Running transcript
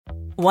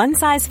One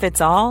size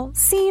fits all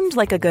seemed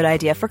like a good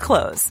idea for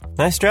clothes.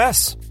 Nice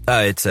dress.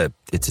 It's a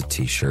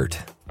t-shirt.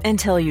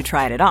 Until you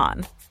tried it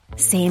on.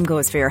 Same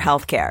goes for your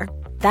healthcare.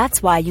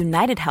 That's why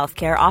United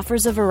Healthcare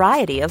offers a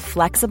variety of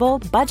flexible,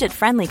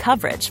 budget-friendly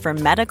coverage for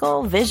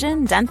medical,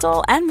 vision,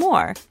 dental, and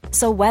more.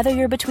 So whether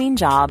you're between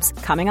jobs,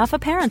 coming off a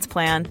parent's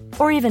plan,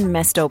 or even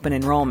missed open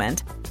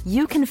enrollment,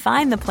 you can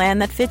find the plan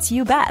that fits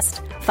you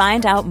best.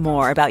 Find out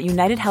more about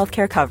United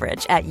Healthcare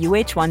coverage at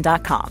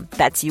uh1.com.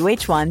 That's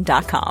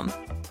uh1.com.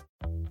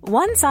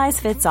 One size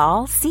fits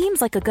all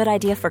seems like a good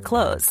idea for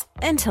clothes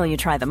until you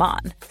try them on.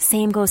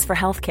 Same goes for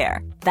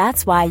healthcare.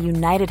 That's why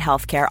United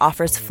Healthcare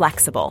offers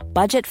flexible,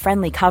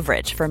 budget-friendly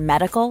coverage for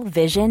medical,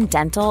 vision,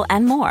 dental,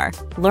 and more.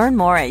 Learn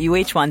more at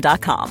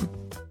uh1.com.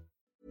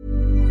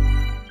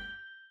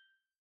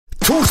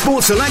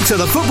 TalkSport Selector,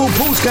 the football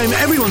pulse game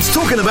everyone's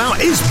talking about,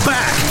 is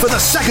back for the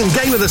second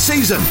game of the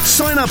season.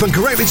 Sign up and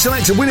correctly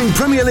select a winning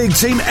Premier League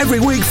team every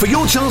week for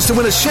your chance to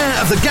win a share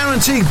of the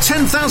guaranteed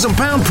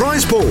 £10,000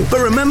 prize pool. But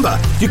remember,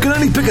 you can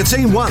only pick a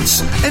team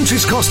once.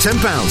 Entries cost £10,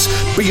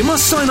 but you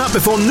must sign up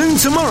before noon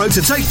tomorrow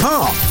to take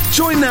part.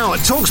 Join now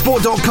at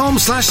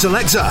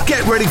talksport.com/selector.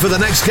 Get ready for the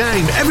next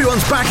game.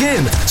 Everyone's back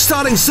in.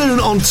 Starting soon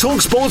on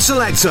TalkSport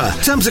Selector.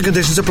 Terms and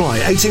conditions apply.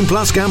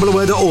 18+,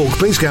 gambleaware.org.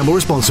 Please gamble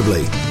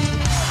responsibly.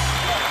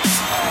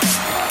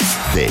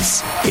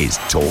 This is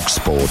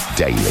TalkSport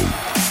Daily.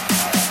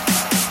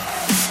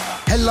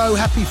 Hello,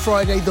 happy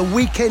Friday. The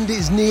weekend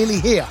is nearly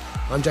here.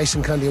 I'm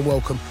Jason Cundy and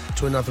welcome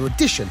to another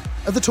edition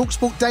of the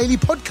TalkSport Daily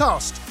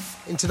podcast.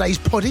 In today's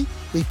poddy,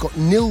 we've got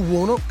Neil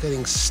Warnock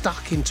getting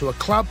stuck into a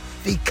club,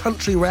 the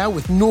country row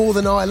with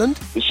Northern Ireland.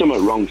 There's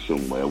something wrong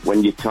somewhere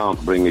when you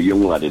can't bring a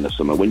young lad in the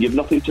summer when you've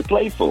nothing to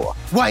play for.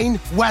 Wayne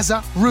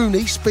Wazza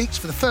Rooney speaks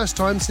for the first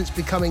time since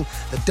becoming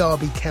the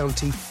Derby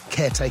County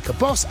caretaker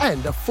boss,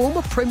 and a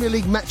former Premier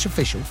League match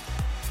official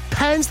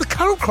pans the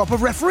current crop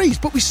of referees.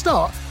 But we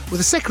start with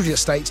the Secretary of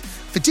State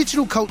for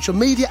Digital Culture,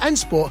 Media and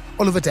Sport,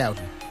 Oliver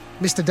Dowden.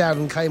 Mr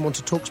Dowden came on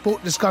to TalkSport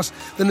to discuss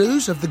the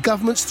news of the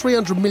government's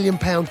 £300 million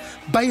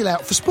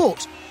bailout for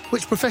sport,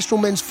 which professional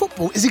men's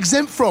football is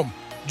exempt from.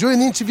 During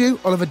the interview,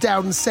 Oliver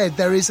Dowden said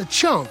there is a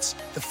chance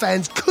the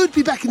fans could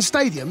be back in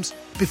stadiums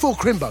before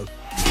Crimbo.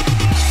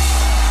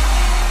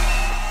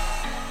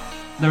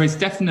 There is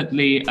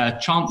definitely a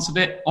chance of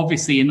it.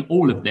 Obviously, in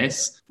all of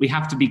this, we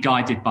have to be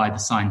guided by the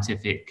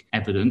scientific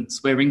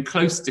evidence. We're in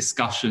close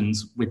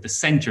discussions with the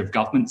centre of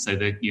government, so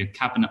the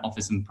Cabinet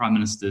Office and Prime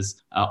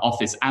Minister's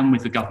office, and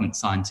with the government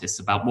scientists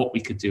about what we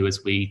could do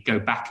as we go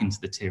back into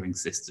the tiering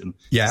system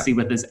to see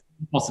whether there's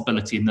any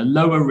possibility in the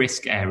lower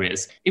risk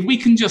areas. If we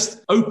can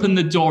just open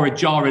the door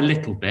ajar a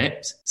little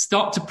bit,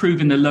 start to prove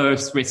in the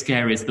lowest risk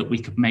areas that we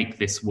could make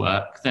this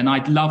work, then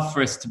I'd love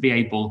for us to be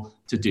able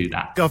to do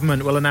that.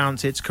 Government will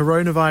announce its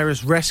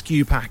coronavirus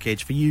rescue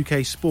package for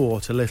UK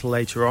sport a little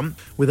later on,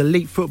 with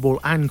elite football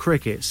and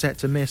cricket set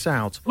to miss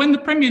out. When the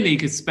Premier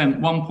League has spent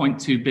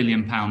 £1.2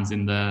 billion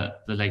in the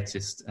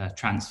latest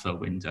transfer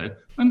window,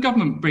 when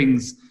government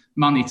brings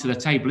money to the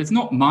table, it's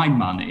not my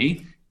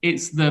money,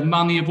 it's the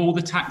money of all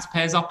the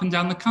taxpayers up and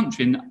down the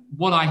country. And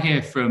what I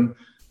hear from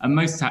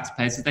most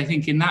taxpayers is they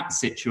think in that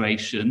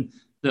situation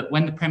that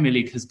when the Premier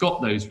League has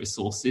got those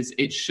resources,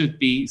 it should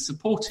be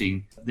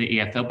supporting the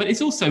EFL. But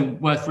it's also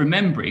worth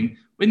remembering,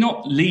 we're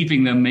not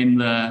leaving them in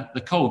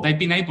the cold. They've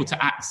been able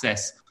to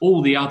access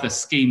all the other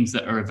schemes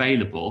that are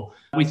available.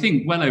 We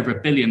think well over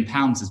 £1 billion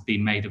has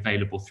been made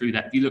available through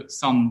that. If you look,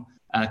 some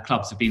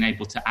clubs have been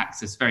able to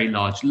access very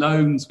large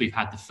loans. We've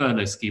had the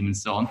furlough scheme and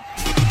so on.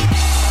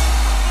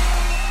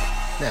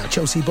 Now,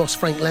 Chelsea boss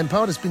Frank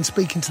Lampard has been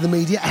speaking to the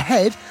media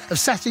ahead of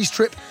Saturday's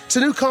trip to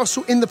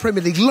Newcastle in the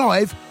Premier League,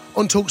 live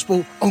on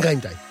TalkSport on game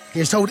day. He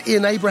has told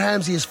Ian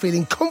Abrahams he is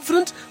feeling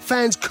confident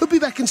fans could be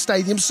back in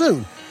stadium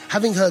soon,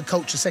 having heard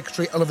Culture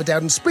Secretary Oliver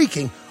Dowden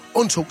speaking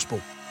on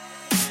TalkSport.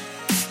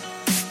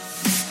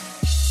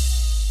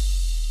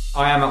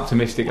 I am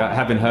optimistic,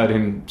 having heard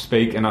him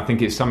speak, and I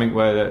think it's something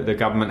where the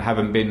government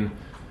haven't been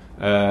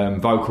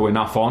vocal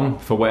enough on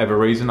for whatever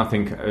reason. I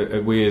think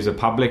we as a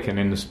public and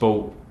in the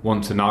sport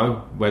want to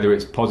know whether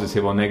it's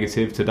positive or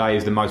negative. Today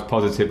is the most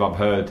positive I've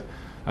heard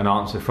an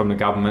answer from the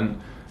government.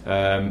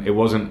 It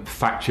wasn't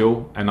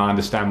factual, and I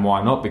understand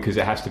why not, because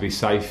it has to be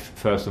safe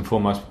first and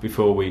foremost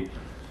before we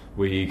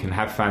can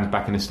have fans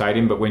back in the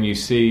stadium. But when you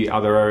see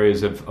other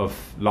areas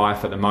of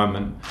life at the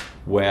moment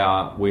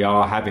where we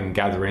are having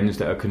gatherings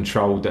that are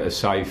controlled, that are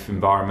safe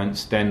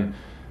environments, then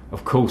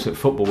of course at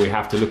football we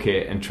have to look at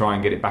it and try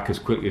and get it back as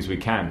quickly as we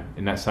can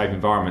in that safe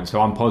environment. So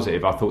I'm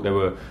positive. I thought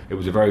it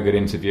was a very good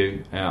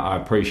interview. I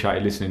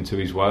appreciated listening to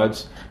his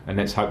words, and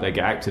let's hope they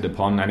get acted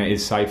upon and it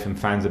is safe and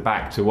fans are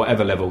back to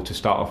whatever level to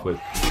start off with.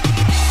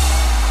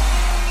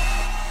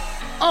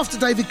 After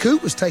David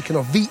Coote was taken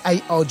off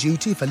VAR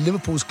duty for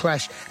Liverpool's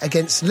clash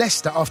against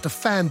Leicester after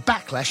fan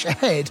backlash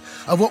ahead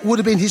of what would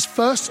have been his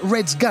first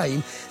Reds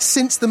game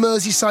since the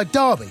Merseyside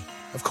derby.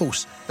 Of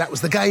course, that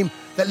was the game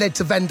that led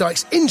to Van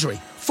Dijk's injury.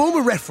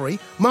 Former referee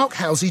Mark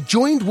Halsey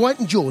joined White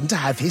and Jordan to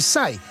have his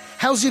say.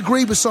 Halsey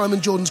agreed with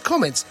Simon Jordan's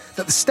comments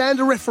that the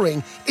standard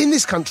refereeing in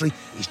this country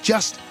is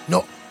just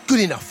not good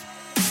enough.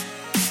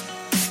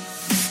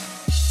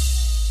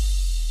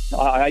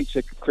 I hate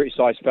to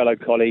criticise fellow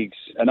colleagues,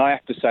 and I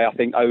have to say I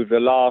think over the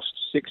last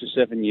 6 or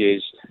 7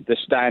 years the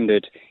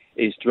standard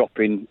is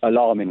dropping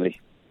alarmingly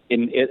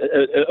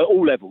at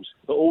all levels.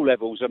 At all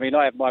levels. I mean,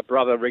 I have my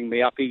brother ring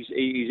me up.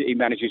 He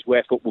manages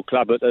Ware Football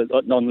Club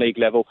at non-league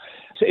level.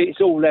 So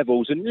it's all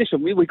levels. And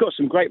listen, we've got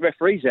some great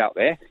referees out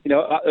there. You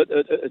know, at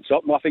the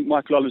top, I think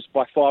Michael Oller's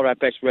by far our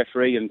best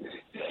referee, and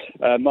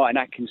Martin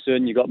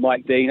Atkinson. You've got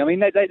Mike Dean. I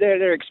mean,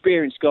 they're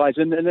experienced guys,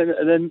 and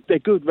they're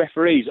good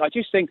referees. I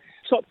just think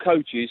top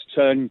coaches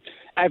turn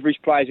average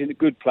players into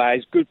good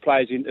players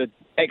into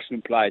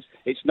excellent players.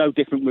 It's no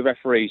different with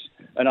referees,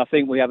 and I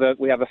think we have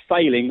a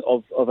failing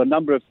of a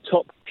number of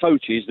top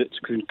coaches that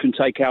can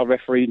take our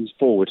referees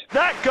forward.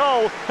 That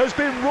goal has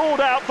been ruled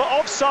out for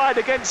offside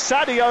against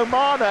Sadio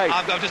Mane.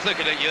 I'm just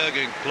looking at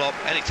Jurgen Klopp,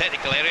 any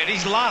technical area, and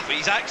he's laughing.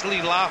 He's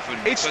actually laughing.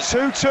 It's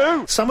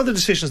 2-2. Some of the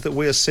decisions that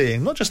we are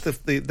seeing, not just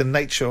the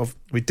nature of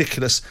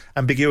ridiculous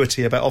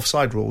ambiguity about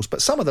offside rules,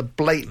 but some of the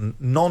blatant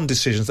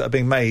non-decisions that are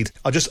being made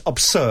are just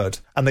absurd,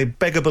 and they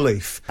beg a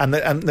belief. And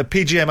the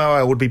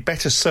PGMOL would be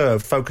better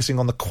served focusing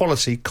on the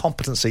quality,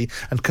 competency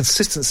and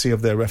consistency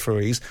of their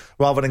referees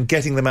rather than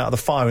getting them out of the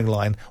firing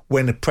line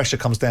when the pressure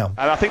comes down.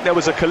 And I think there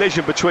was a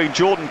collision between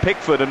Jordan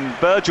Pickford and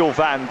Virgil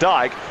van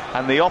Dijk,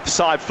 and the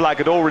offside flag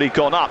had already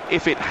gone up.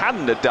 If it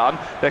hadn't have done,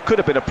 there could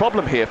have been a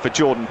problem here for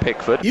Jordan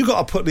Pickford. You've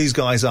got to put these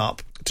guys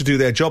up to do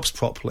their jobs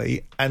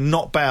properly and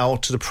not bow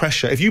to the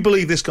pressure. If you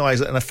believe this guy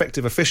is an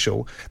effective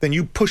official, then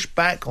you push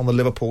back on the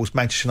Liverpools,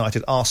 Manchester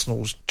United,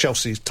 Arsenals,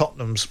 Chelsea's,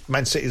 Tottenham's,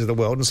 Man City's of the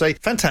world and say,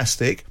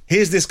 fantastic,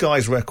 here's this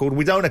guy's record,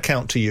 we don't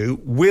account to you,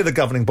 we're the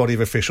governing body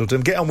of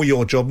officialdom, get on with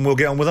your job and we'll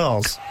get on with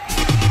ours.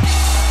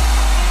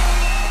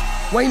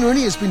 Wayne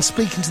Rooney has been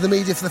speaking to the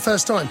media for the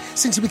first time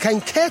since he became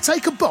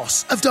caretaker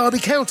boss of Derby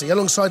County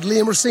alongside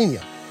Liam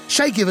Rosenior,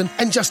 Shay Given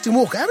and Justin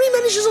Walker. How many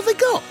managers have they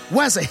got?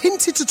 Wazza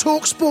hinted to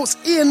Talk Sport's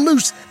Ian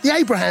Moose, the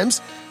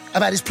Abrahams,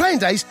 about his playing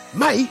days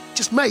may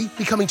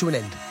be coming to an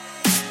end.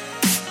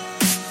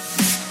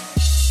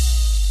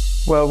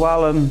 Well,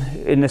 while I'm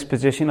in this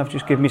position, I've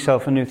just given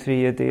myself a new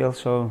 3-year deal,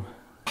 so...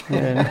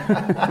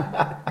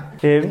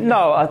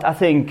 no, I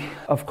think,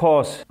 of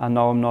course, I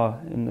know I'm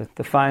not in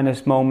the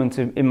finest moment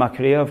in my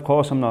career. Of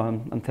course I'm not.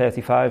 I'm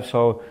 35,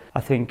 so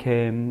I think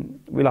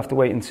we'll have to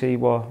wait and see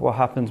what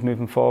happens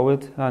moving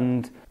forward.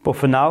 But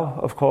for now,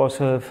 of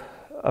course,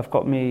 I've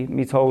got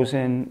me toes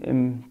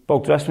in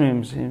both dressing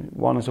rooms,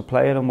 one as a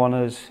player and one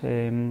as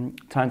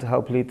trying to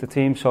help lead the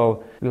team.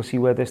 So we'll see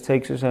where this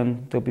takes us,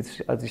 and there'll be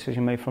a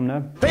decision made from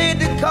there. Paid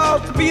the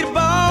cost to be the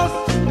boss.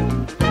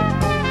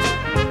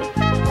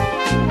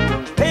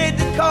 Paid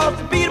the cost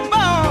to be the boss.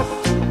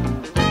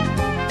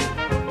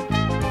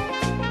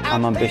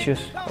 I'm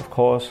ambitious, of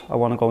course. I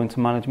want to go into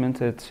management.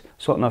 It's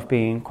something I've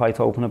been quite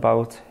open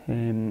about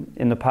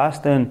in the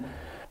past, and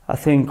I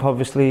think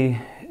obviously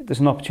there's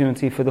an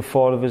opportunity for the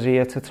four of us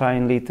here to try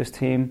and lead this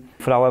team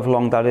for however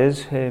long that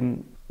is.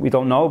 We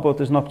don't know, but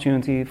there's an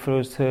opportunity for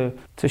us to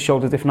show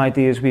the different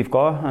ideas we've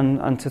got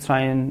and to try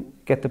and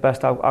get the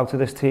best out of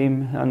this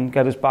team and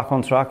get us back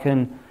on track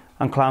and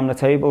climb the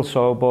table.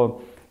 So, but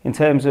in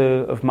terms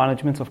of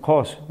management, of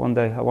course, one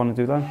day I want to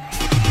do that.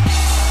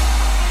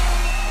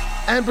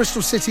 And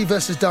Bristol City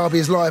versus Derby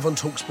is live on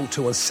TalkSport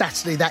 2 on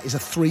Saturday. That is a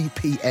 3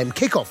 p.m.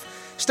 kickoff.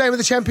 Staying with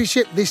the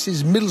Championship, this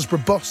is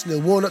Middlesbrough boss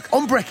Neil Warnock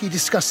on Brekkie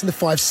discussing the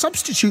 5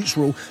 substitutes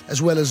rule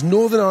as well as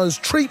Northern Ireland's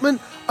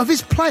treatment of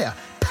his player,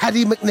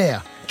 Paddy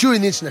McNair,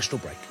 during the international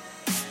break.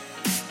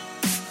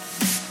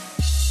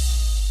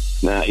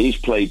 Now, he's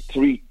played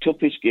 3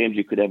 toughest games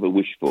you could ever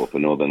wish for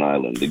Northern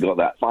Ireland. They got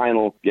that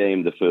final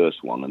game, the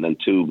first one, and then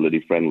 2 bloody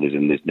friendlies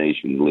in this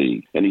Nations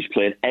League. And he's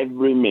played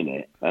every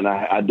minute. And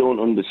I don't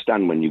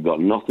understand when you've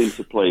got nothing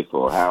to play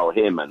for, how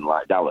him and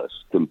like Dallas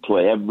can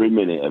play every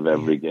minute of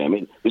every game. I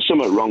mean, there's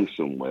something wrong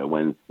somewhere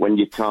when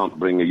you can't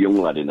bring a young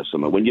lad in or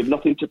something, when you've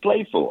nothing to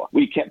play for.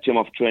 We kept him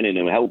off training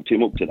and helped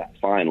him up to that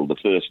final, the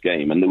first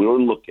game, and they were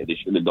unlucky. They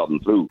should have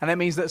gotten through. And that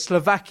means that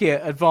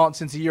Slovakia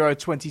advance into Euro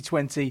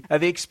 2020 at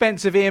the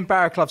expense of Ian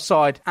Barraclough's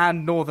side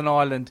and Northern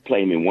Ireland.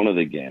 Play him in one of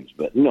the games,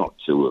 but not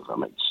 2 of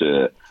them.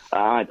 It's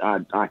I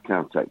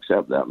can't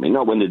accept that. I mean,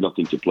 not when there's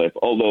nothing to play for,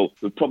 although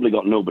we've probably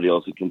got nobody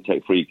else who can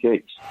take free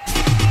kicks.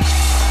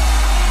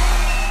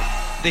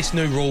 This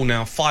new rule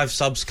now, 5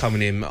 subs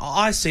coming in,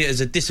 I see it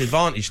as a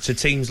disadvantage to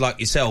teams like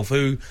yourself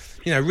who,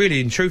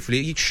 really and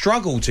truthfully,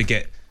 struggle to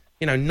get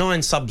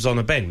 9 subs on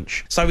a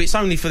bench. So it's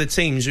only for the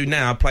teams who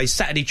now play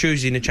Saturday,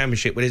 Tuesday in the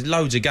Championship where there's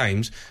loads of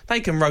games, they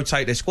can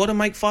rotate their squad and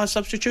make 5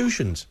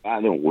 substitutions.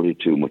 I don't worry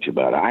too much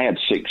about it. I had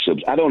 6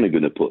 subs. I'm only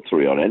going to put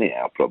 3 on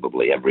anyhow,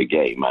 probably, every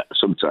game.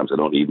 Sometimes I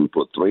don't even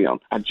put 3 on.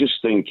 I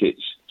just think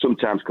it's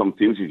sometimes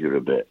confuses you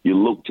a bit. You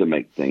look to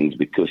make things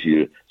because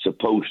you're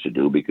supposed to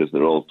do, because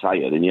they're all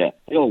tired, and yet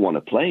they all want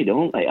to play,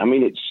 don't they? I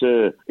mean,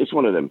 it's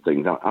one of them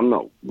things. I'm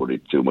not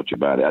worried too much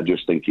about it. I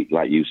just think,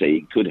 like you say,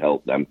 it could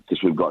help them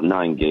because we've got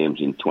 9 games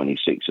in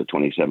 26 or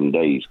 27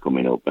 days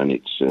coming up, and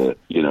it's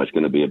it's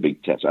going to be a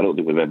big test. I don't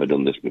think we've ever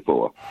done this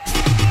before.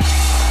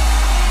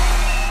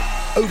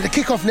 Over the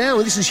kick-off now,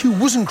 and this is Hugh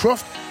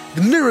Wozencroft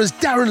the Mirrors'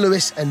 Darren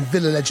Lewis and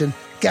Villa legend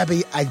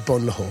Gabby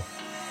Agbonlahor.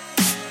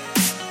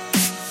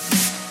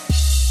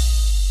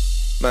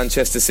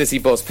 Manchester City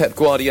boss Pep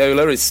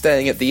Guardiola is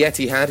staying at the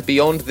Etihad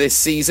beyond this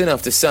season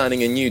after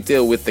signing a new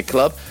deal with the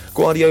club.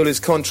 Guardiola's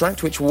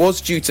contract, which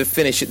was due to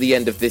finish at the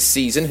end of this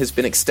season, has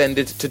been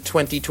extended to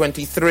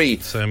 2023.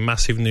 So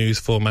massive news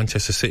for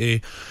Manchester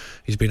City.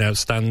 He's been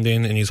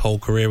outstanding in his whole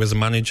career as a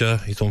manager.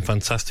 He's done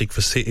fantastic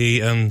for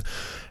City, and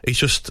it's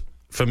just,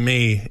 for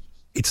me,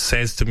 it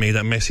says to me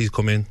that Messi's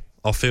coming.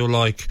 I feel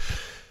like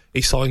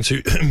he signed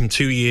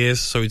 2 years,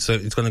 so it's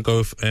going to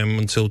go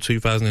until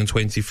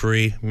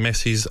 2023.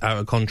 Messi's out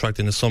of contract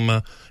in the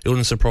summer. It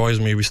wouldn't surprise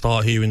me. We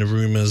start hearing the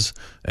rumours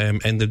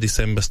end of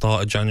December,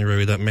 start of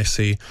January, that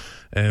Messi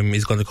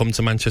is going to come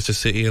to Manchester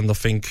City, and I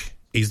think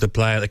he's the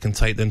player that can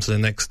take them to the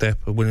next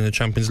step of winning the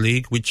Champions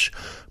League, which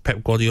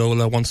Pep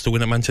Guardiola wants to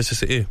win at Manchester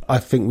City. I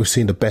think we've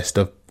seen the best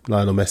of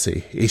Lionel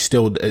Messi. He's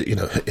still,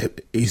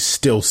 he's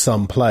still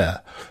some player,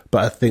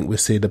 but I think we've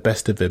seen the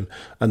best of him,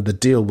 and the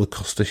deal would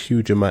cost a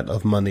huge amount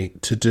of money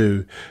to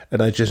do,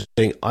 and I just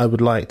think I would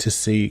like to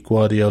see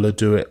Guardiola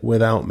do it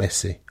without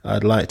Messi.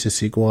 I'd like to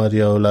see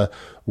Guardiola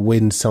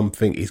win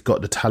something. He's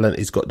got the talent,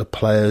 he's got the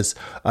players.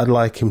 I'd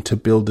like him to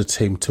build a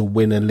team to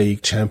win a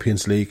league,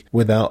 Champions League,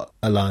 without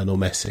a Lionel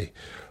Messi.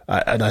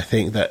 And I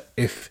think that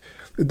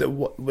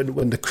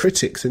when the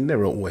critics, and there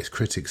are always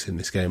critics in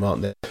this game,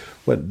 aren't there?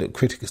 When the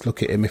critics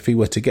look at him, if he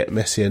were to get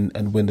Messi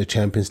and win the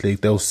Champions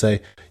League, they'll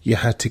say, you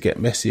had to get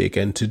Messi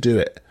again to do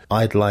it.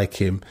 I'd like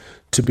him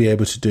to be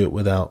able to do it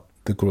without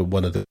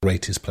one of the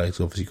greatest players.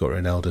 Obviously got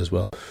Ronaldo as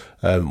well,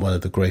 one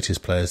of the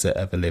greatest players that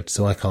ever lived,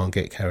 so I can't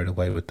get carried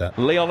away with that.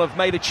 Lyon have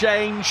made a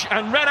change,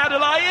 and Red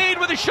Adelaide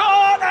with a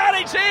shot, and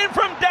it's in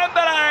from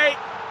Dembele.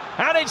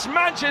 And it's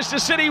Manchester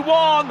City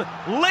 1,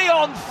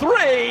 Lyon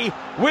 3,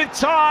 with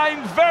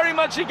time very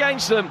much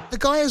against them. The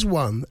guy has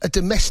won a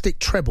domestic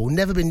treble,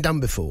 never been done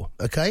before,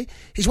 okay?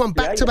 He's won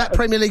back-to-back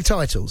Premier League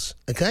titles,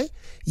 okay?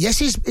 Yes,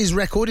 his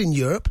record in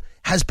Europe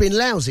has been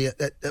lousy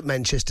at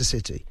Manchester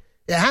City.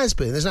 It has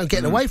been. There's no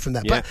getting away from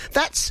that. Yeah.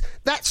 But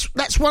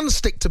that's one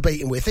stick to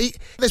beat him with.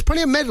 There's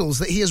plenty of medals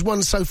that he has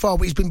won so far,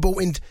 but he's been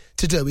brought in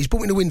to do. He's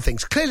brought in to win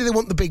things. Clearly, they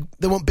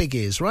want big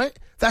ears, right?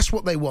 That's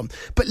what they want.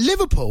 But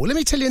Liverpool, let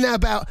me tell you now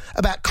about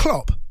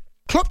Klopp.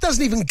 Klopp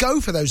doesn't even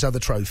go for those other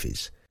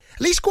trophies.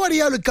 At least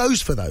Guardiola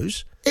goes for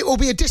those. It will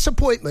be a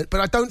disappointment,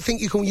 but I don't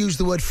think you can use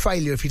the word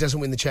failure if he doesn't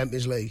win the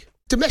Champions League.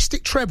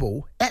 Domestic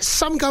treble, that's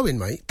some going,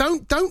 mate.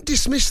 Don't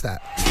dismiss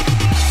that.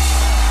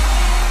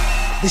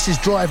 This is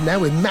Drive Now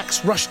with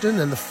Max Rushton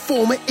and the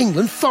former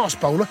England fast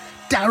bowler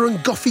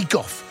Darren Goffey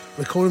Goff,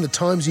 recalling the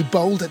times he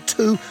bowled at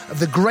two of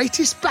the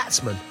greatest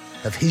batsmen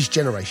of his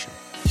generation.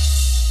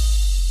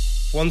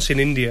 Once in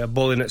India,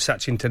 bowling at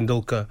Sachin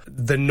Tendulkar,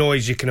 the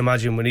noise you can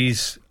imagine when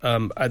he's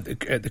at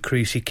the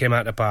crease, he came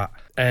out to bat,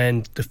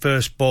 and the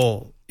first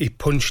ball, he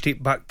punched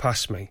it back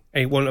past me.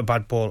 It wasn't a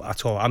bad ball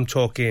at all. I'm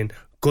talking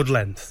good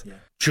length. Yeah.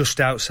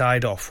 Just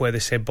outside off where they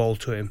say ball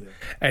to him,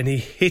 and he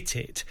hit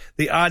it.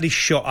 The hardest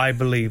shot, I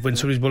believe, when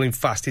somebody's bowling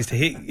fast is to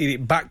hit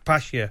it back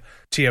past you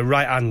to your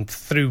right hand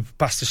through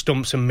past the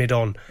stumps and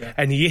mid-on,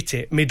 and he hit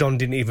it, mid-on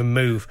didn't even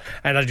move,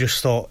 and I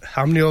just thought,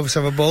 how many overs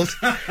have I bowled?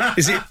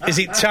 Is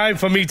it time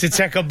for me to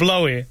take a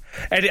blow here?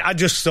 And I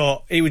just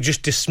thought it was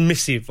just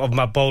dismissive of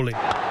my bowling.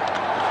 Great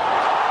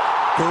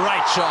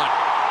shot,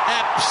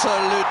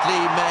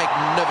 absolutely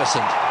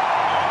magnificent.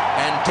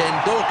 And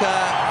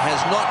Tendulkar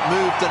has not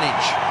moved an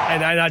inch.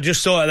 And I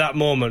just thought at that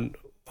moment,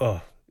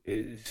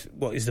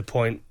 what is the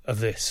point of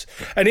this?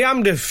 And it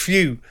happened a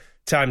few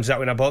times that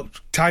when I bought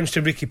times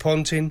to Ricky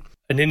Ponting,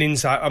 an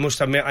innings, I must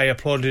admit, I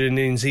applauded an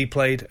innings he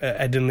played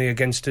at Headingley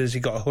against us. He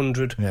got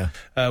 100,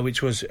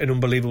 which was an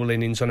unbelievable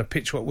innings on a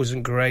pitch what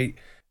wasn't great.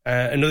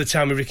 Another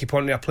time with Ricky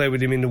Ponting, I played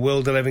with him in the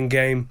World 11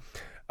 game.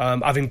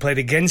 Having played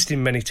against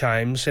him many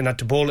times and had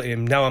to bowl at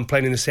him, now I'm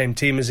playing in the same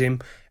team as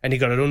him, and he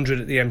got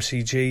 100 at the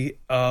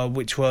MCG,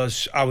 which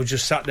was, I was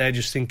just sat there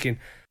just thinking,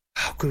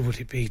 how good would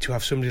it be to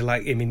have somebody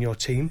like him in your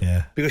team?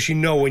 Yeah. Because you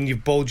know when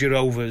you've bowled your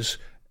overs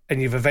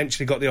and you've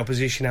eventually got the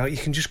opposition out, you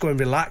can just go and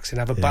relax and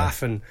have a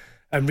bath and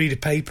read a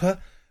paper.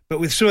 But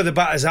with some of the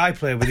batters I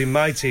play with in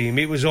my team,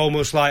 it was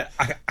almost like,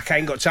 I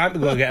ain't got time to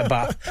go and get a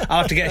bath. I'll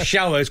have to get a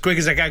shower as quick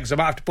as I can because I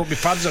might have to put my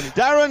pads on.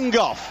 Darren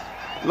Goff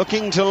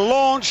looking to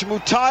launch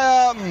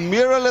Mutaya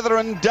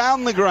Muralitharan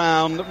down the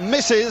ground,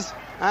 misses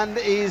and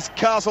is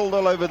castled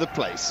all over the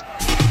place.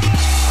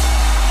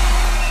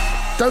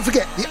 Don't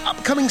forget, the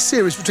upcoming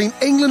series between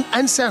England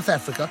and South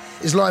Africa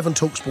is live on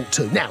TalkSport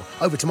 2. Now,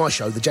 over to my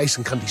show, the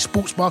Jason Cundy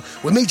Sports Bar,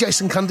 with me,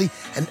 Jason Cundy,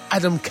 and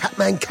Adam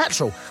Catman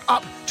Cattrall,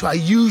 up to our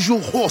usual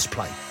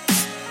horseplay.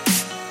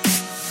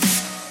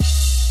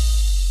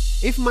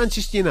 If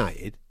Manchester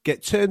United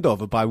get turned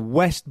over by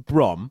West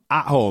Brom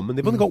at home, and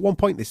they've only got 1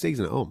 point this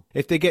season at home,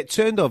 if they get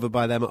turned over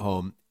by them at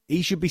home,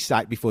 he should be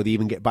sacked before they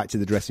even get back to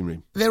the dressing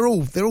room. They're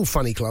all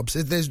funny clubs.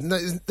 There's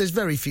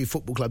very few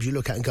football clubs you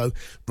look at and go,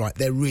 right,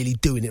 they're really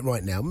doing it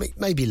right now.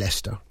 Maybe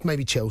Leicester,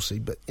 maybe Chelsea,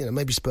 but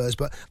maybe Spurs.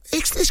 But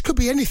this could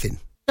be anything.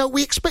 No,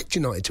 we expect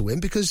United to win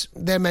because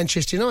they're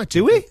Manchester United.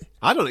 Do we?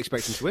 I don't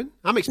expect them to win.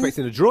 I'm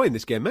expecting a draw in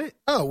this game, mate.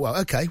 Oh, well,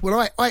 OK.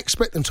 Well, I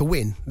expect them to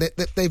win.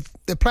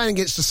 They're playing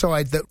against a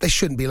side that they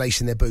shouldn't be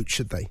lacing their boots,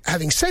 should they?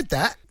 Having said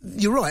that,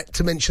 you're right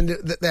to mention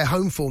that their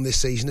home form this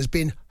season has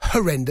been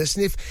horrendous.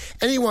 And if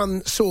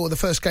anyone saw the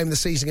first game of the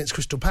season against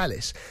Crystal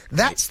Palace,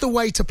 that's the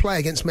way to play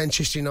against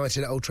Manchester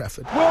United at Old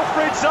Trafford.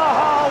 Wilfried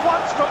Zaha,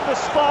 once from the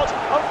spot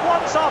and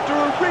once after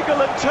a wriggle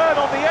and turn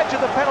on the edge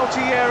of the penalty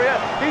area,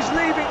 is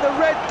leaving the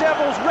Red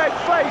Devils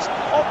red-faced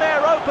on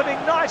their opening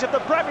night of the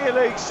Premier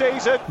League season.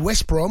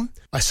 West Brom,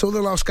 I saw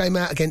the last game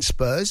out against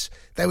Spurs.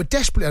 They were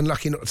desperately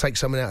unlucky not to take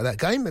someone out of that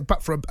game,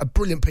 but for a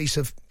brilliant piece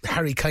of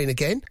Harry Kane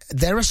again.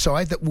 They're a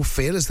side that will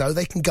feel as though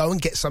they can go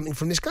and get something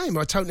from this game.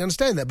 I totally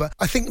understand that, but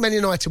I think Man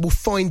United will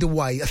find a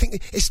way. I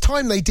think it's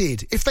time they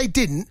did. If they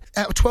didn't,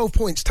 out of 12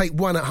 points, take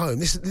one at home.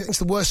 This is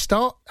the worst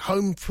start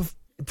home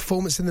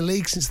performance in the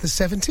league since the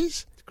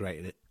 70s. It's great,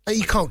 isn't it?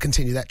 You can't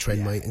continue that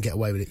trend, mate, and get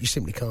away with it. You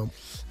simply can't.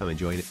 I'm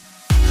enjoying it.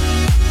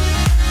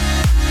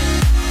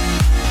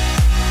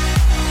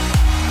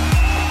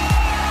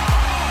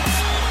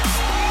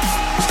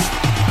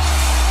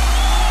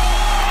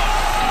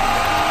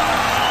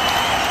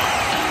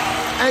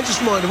 And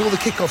just a reminder of all the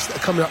kickoffs that are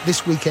coming up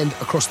this weekend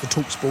across the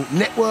TalkSport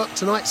network.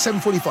 Tonight,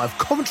 7:45,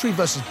 Coventry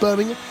versus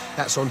Birmingham.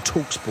 That's on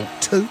TalkSport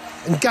 2.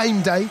 And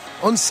game day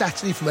on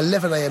Saturday from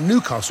 11 a.m,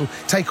 Newcastle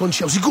take on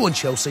Chelsea. Go on,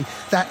 Chelsea.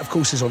 That, of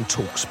course, is on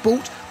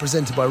TalkSport,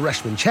 presented by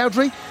Rashman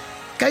Chowdhury.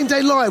 Game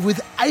day live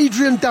with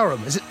Adrian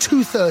Durham is at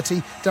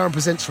 2:30. Durham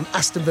presents from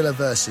Aston Villa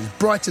versus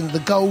Brighton. The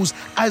goals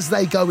as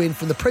they go in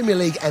from the Premier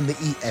League and the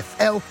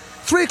EFL.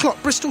 3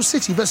 o'clock, Bristol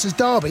City versus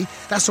Derby.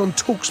 That's on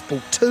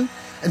TalkSport 2.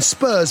 And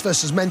Spurs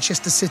versus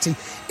Manchester City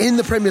in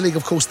the Premier League,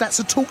 of course. That's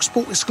a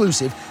TalkSport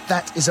exclusive.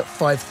 That is at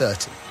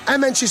 5:30.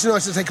 And Manchester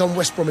United take on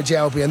West Bromwich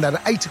Albion. That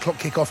at 8 o'clock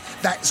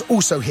kickoff. That's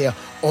also here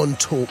on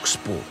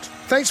TalkSport.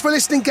 Thanks for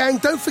listening, gang.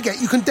 Don't forget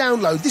you can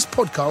download this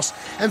podcast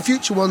and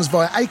future ones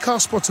via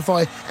Acast,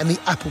 Spotify and the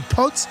Apple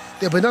Pods.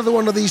 There'll be another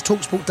one of these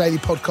TalkSport Daily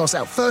podcasts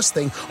out first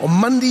thing on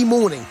Monday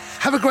morning.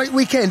 Have a great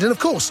weekend. And, of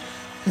course,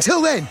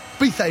 until then,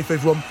 be safe,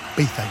 everyone.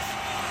 Be safe.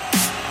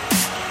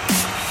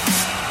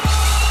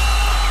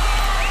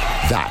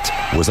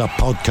 That was a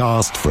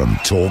podcast from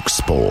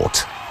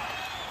TalkSport.